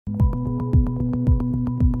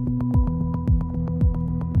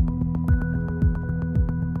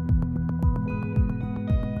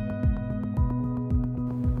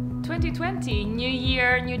2020, new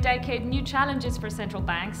year, new decade, new challenges for central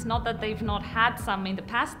banks. Not that they've not had some in the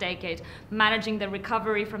past decade, managing the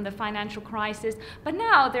recovery from the financial crisis, but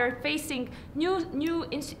now they're facing new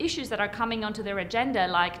issues that are coming onto their agenda,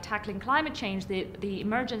 like tackling climate change, the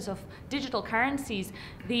emergence of digital currencies,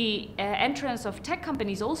 the entrance of tech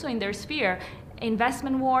companies also in their sphere,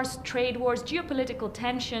 investment wars, trade wars, geopolitical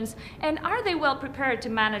tensions, and are they well prepared to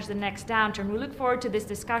manage the next downturn? We look forward to this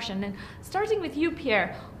discussion. And starting with you,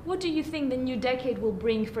 Pierre, what do you think the new decade will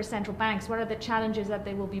bring for central banks? What are the challenges that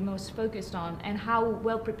they will be most focused on, and how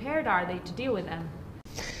well prepared are they to deal with them?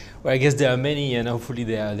 Well, I guess there are many, and hopefully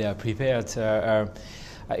they are prepared.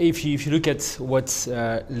 If you look at what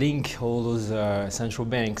link all those central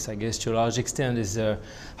banks, I guess to a large extent is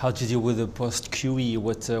how to deal with the post-QE.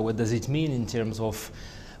 What does it mean in terms of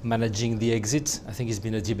managing the exit? I think it's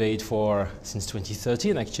been a debate since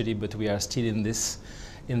 2013 actually, but we are still in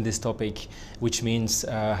this topic, which means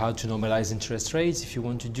how to normalize interest rates if you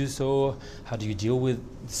want to do so. How do you deal with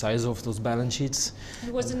the size of those balance sheets?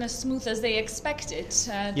 It wasn't as smooth as they expected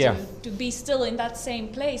to be still in that same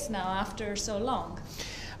place now after so long.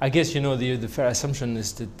 I guess, the fair assumption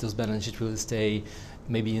is that those balance sheets will stay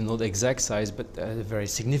maybe not the exact size, but a very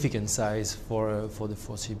significant size for the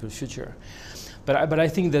foreseeable future. But I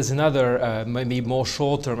think there's another maybe more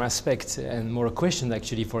short-term aspect and more a question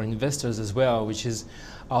actually for investors as well, which is,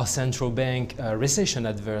 are central bank recession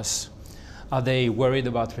adverse? Are they worried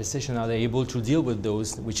about recession? Are they able to deal with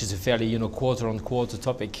those, which is a fairly quarter-on-quarter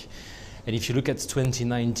topic? And if you look at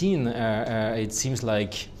 2019, it seems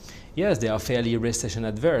like yes, they are fairly recession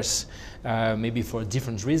adverse, maybe for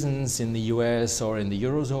different reasons in the US or in the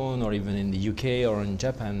Eurozone or even in the UK or in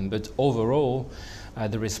Japan. But overall,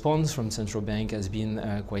 the response from central bank has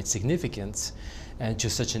been quite significant, and to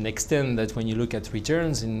such an extent that when you look at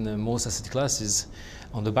returns in most asset classes,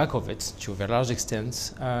 on the back of it, to a very large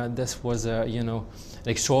extent, this was an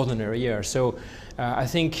extraordinary year. So I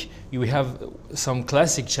think you have some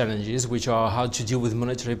classic challenges, which are how to deal with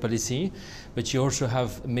monetary policy, but you also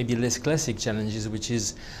have maybe less classic challenges, which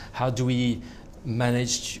is how do we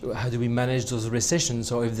manage those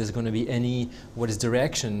recessions, or if there's going to be any, what is the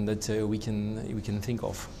reaction that we can think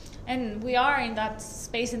of? And we are in that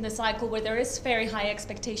space in the cycle where there is very high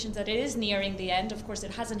expectations that it is nearing the end. Of course,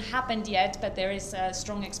 it hasn't happened yet, but there is a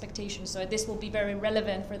strong expectation. So this will be very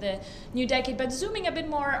relevant for the new decade. But zooming a bit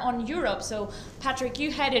more on Europe. So Patrick,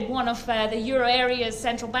 you headed one of the Euro area's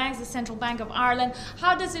central banks, the Central Bank of Ireland.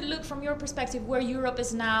 How does it look from your perspective where Europe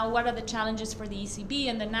is now? What are the challenges for the ECB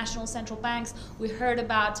and the national central banks? We heard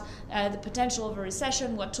about the potential of a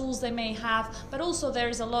recession, what tools they may have, but also there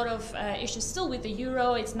is a lot of issues still with the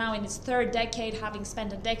euro. It's now in its third decade, having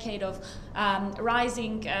spent a decade of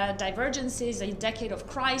rising divergences, a decade of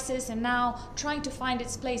crisis, and now trying to find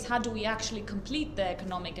its place. How do we actually complete the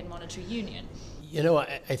economic and monetary union?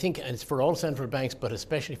 I think it's for all central banks, but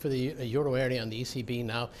especially for the euro area and the ECB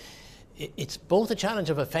now, it's both a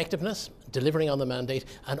challenge of effectiveness, delivering on the mandate,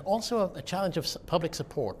 and also a challenge of public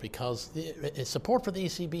support, because the support for the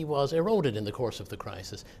ECB was eroded in the course of the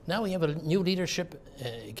crisis. Now we have a new leadership,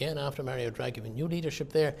 again after Mario Draghi, a new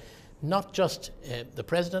leadership there, not just the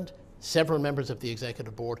president, several members of the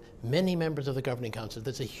executive board, many members of the governing council.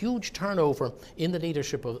 There's a huge turnover in the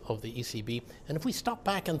leadership of the ECB. And if we stop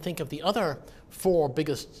back and think of the other four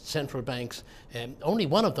biggest central banks, only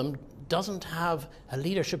one of them doesn't have a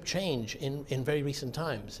leadership change in very recent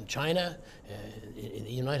times. In China, in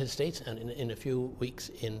the United States, and in a few weeks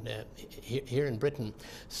here in Britain.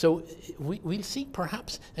 So we'll see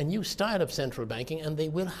perhaps a new style of central banking, and they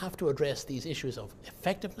will have to address these issues of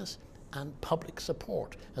effectiveness and public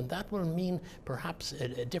support, and that will mean perhaps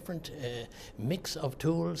a different mix of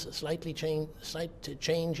tools, a slight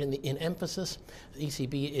change in emphasis. The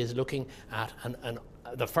ECB is looking at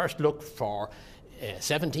the first look for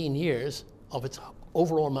 17 years of its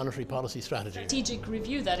overall monetary policy strategy. Strategic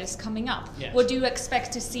review that is coming up. Yes. What do you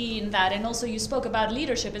expect to see in that? And also you spoke about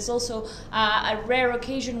leadership. It's also a rare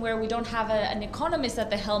occasion where we don't have an economist at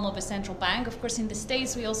the helm of a central bank. Of course, in the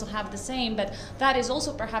States we also have the same, but that is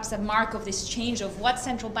also perhaps a mark of this change of what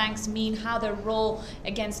central banks mean, how their role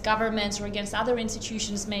against governments or against other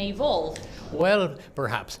institutions may evolve. Well,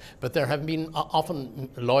 perhaps, but there have been often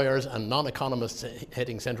lawyers and non-economists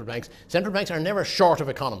heading central banks. Central banks are never short of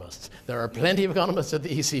economists. There are plenty of economists at the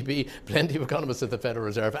ECB, plenty of economists at the Federal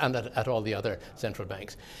Reserve, and at all the other central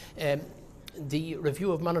banks. The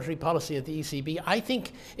review of monetary policy at the ECB, I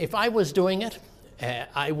think if I was doing it,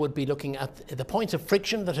 I would be looking at the points of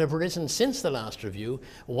friction that have arisen since the last review,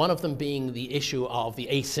 one of them being the issue of the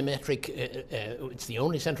asymmetric, it's the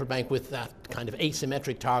only central bank with that kind of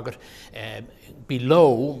asymmetric target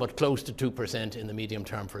below but close to 2% in the medium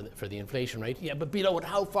term for the inflation rate. Yeah, but below it,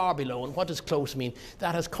 how far below, and what does close mean?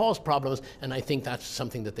 That has caused problems, and I think that's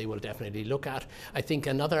something that they will definitely look at. I think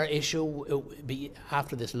another issue will be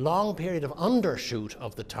after this long period of undershoot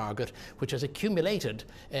of the target, which has accumulated,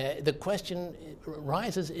 the question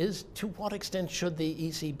rises is to what extent should the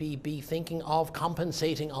ECB be thinking of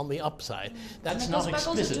compensating on the upside? That's not explicit.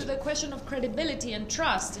 And it goes back also to the question of credibility and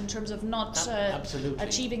trust in terms of not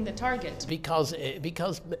achieving the target. Because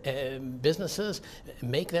businesses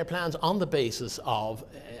make their plans on the basis of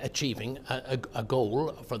achieving a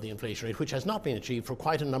goal for the inflation rate, which has not been achieved for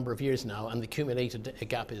quite a number of years now, and the accumulated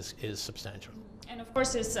gap is substantial. And of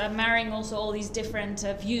course, it's marrying also all these different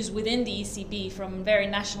views within the ECB from very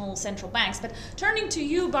national central banks. But turning to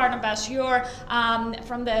you, Barnabás, you're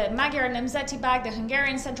from the Magyar Nemzeti Bank, the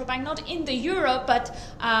Hungarian central bank, not in the euro, but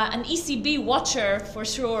an ECB watcher for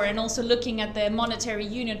sure, and also looking at the monetary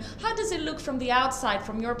union. How does it look from the outside,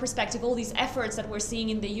 from your perspective, all these efforts that we're seeing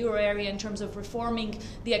in the euro area in terms of reforming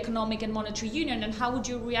the economic and monetary union, and how would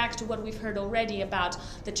you react to what we've heard already about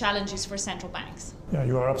the challenges for central banks? Yeah,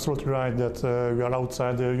 you are absolutely right that we are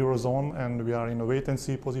outside the eurozone and we are in a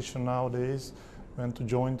wait-and-see position nowadays when to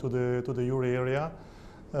join to the euro area.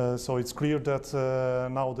 So it's clear that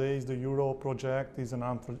nowadays the euro project is an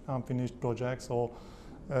unfinished project. So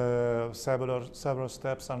several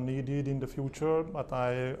steps are needed in the future. But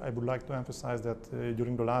I would like to emphasize that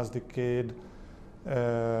during the last decade,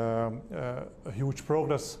 a huge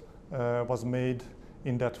progress was made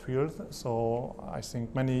in that field. So I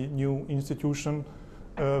think many new institutions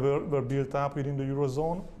were built up within the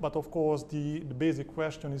eurozone. But of course, the basic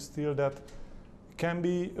question is still that can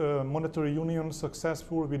be a monetary union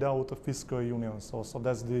successful without a fiscal union? So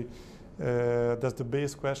that's the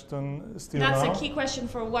base question still. That's now. a key question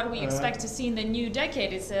for what we expect to see in the new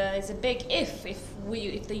decade. It's a big if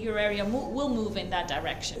the euro area will move in that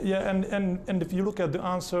direction. Yeah, and if you look at the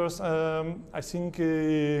answers, I think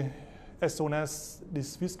as soon as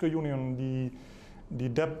this fiscal union, the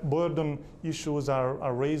debt burden issues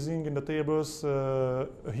are raising in the tables, a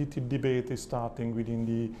heated debate is starting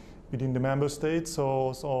within the member states.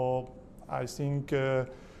 So I think a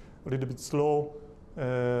little bit slow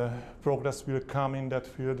progress will come in that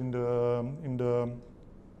field in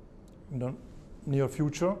the near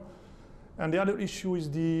future. And the other issue is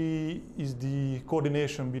the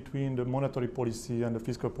coordination between the monetary policy and the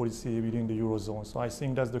fiscal policy within the eurozone. So I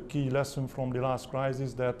think that's the key lesson from the last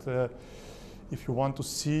crisis, that if you want to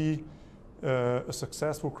see a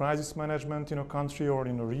successful crisis management in a country or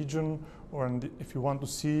in a region, if you want to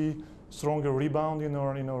see stronger rebound in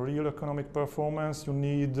our real economic performance, you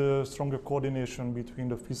need stronger coordination between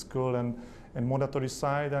the fiscal and monetary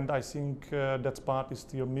side. And I think that part is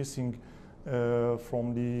still missing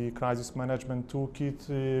from the crisis management toolkit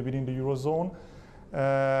within the eurozone.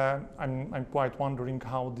 I'm quite wondering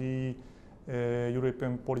how the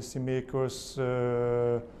European policymakers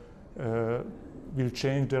will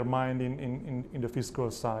change their mind in the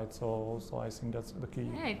fiscal side. So I think that's the key.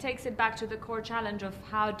 Yeah, it takes it back to the core challenge of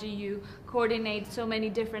how do you coordinate so many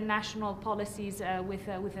different national policies with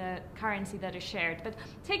a currency that is shared. But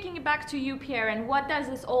taking it back to you, Pierre, and what does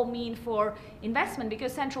this all mean for investment?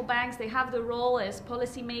 Because central banks, they have the role as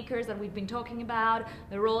policymakers that we've been talking about,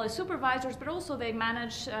 the role as supervisors, but also they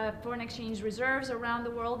manage foreign exchange reserves around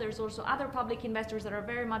the world. There's also other public investors that are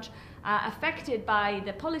very much affected by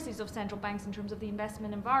the policies of central banks in terms of the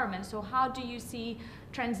investment environment. So how do you see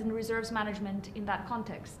trends in reserves management in that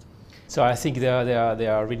context? So I think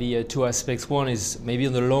there are really two aspects. One is maybe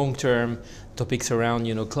in the long term, topics around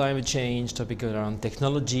climate change, topics around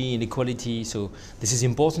technology, inequality. So this is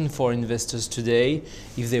important for investors today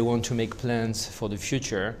if they want to make plans for the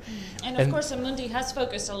future. And of course, Amundi has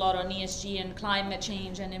focused a lot on ESG and climate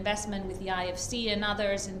change and investment with the IFC and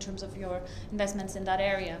others in terms of your investments in that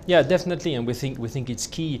area. Yeah, definitely, and we think it's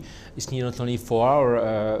key. It's key not only for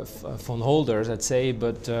our fund holders, I'd say,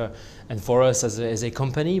 but and for us as a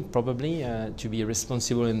company, probably to be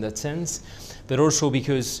responsible in that sense. But also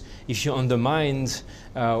because if you undermine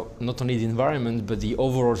not only the environment but the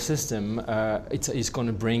overall system, it's going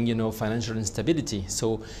to bring financial instability.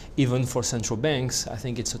 So even for central banks, I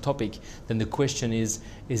think it's a topic. Then the question is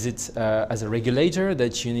it as a regulator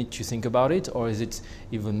that you need to think about it, or is it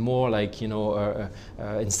even more like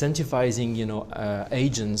incentivizing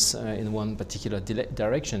agents in one particular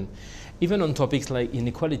direction? Even on topics like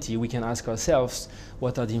inequality, we can ask ourselves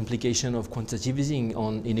what are the implications of quantitative easing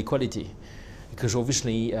on inequality. because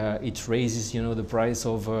obviously it raises, the price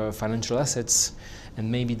of financial assets, and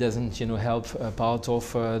maybe doesn't, help part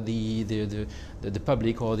of the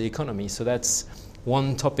public or the economy. So that's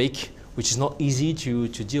one topic which is not easy to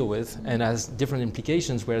deal with, and has different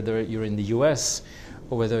implications whether you're in the US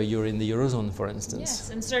or whether you're in the Eurozone, for instance. Yes,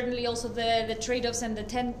 and certainly also the trade-offs and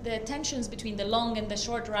the tensions between the long and the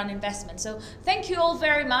short-run investment. So thank you all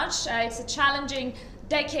very much. It's a challenging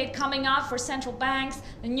decade coming up for central banks,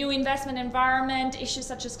 the new investment environment, issues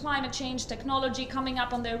such as climate change, technology coming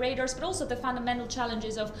up on their radars, but also the fundamental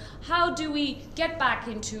challenges of how do we get back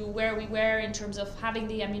into where we were in terms of having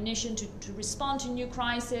the ammunition to respond to new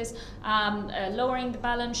crises, lowering the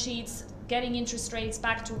balance sheets, getting interest rates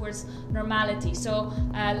back towards normality. So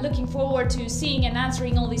looking forward to seeing and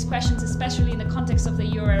answering all these questions, especially in the context of the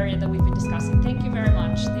euro area that we've been discussing. Thank you very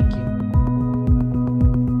much. Thank you.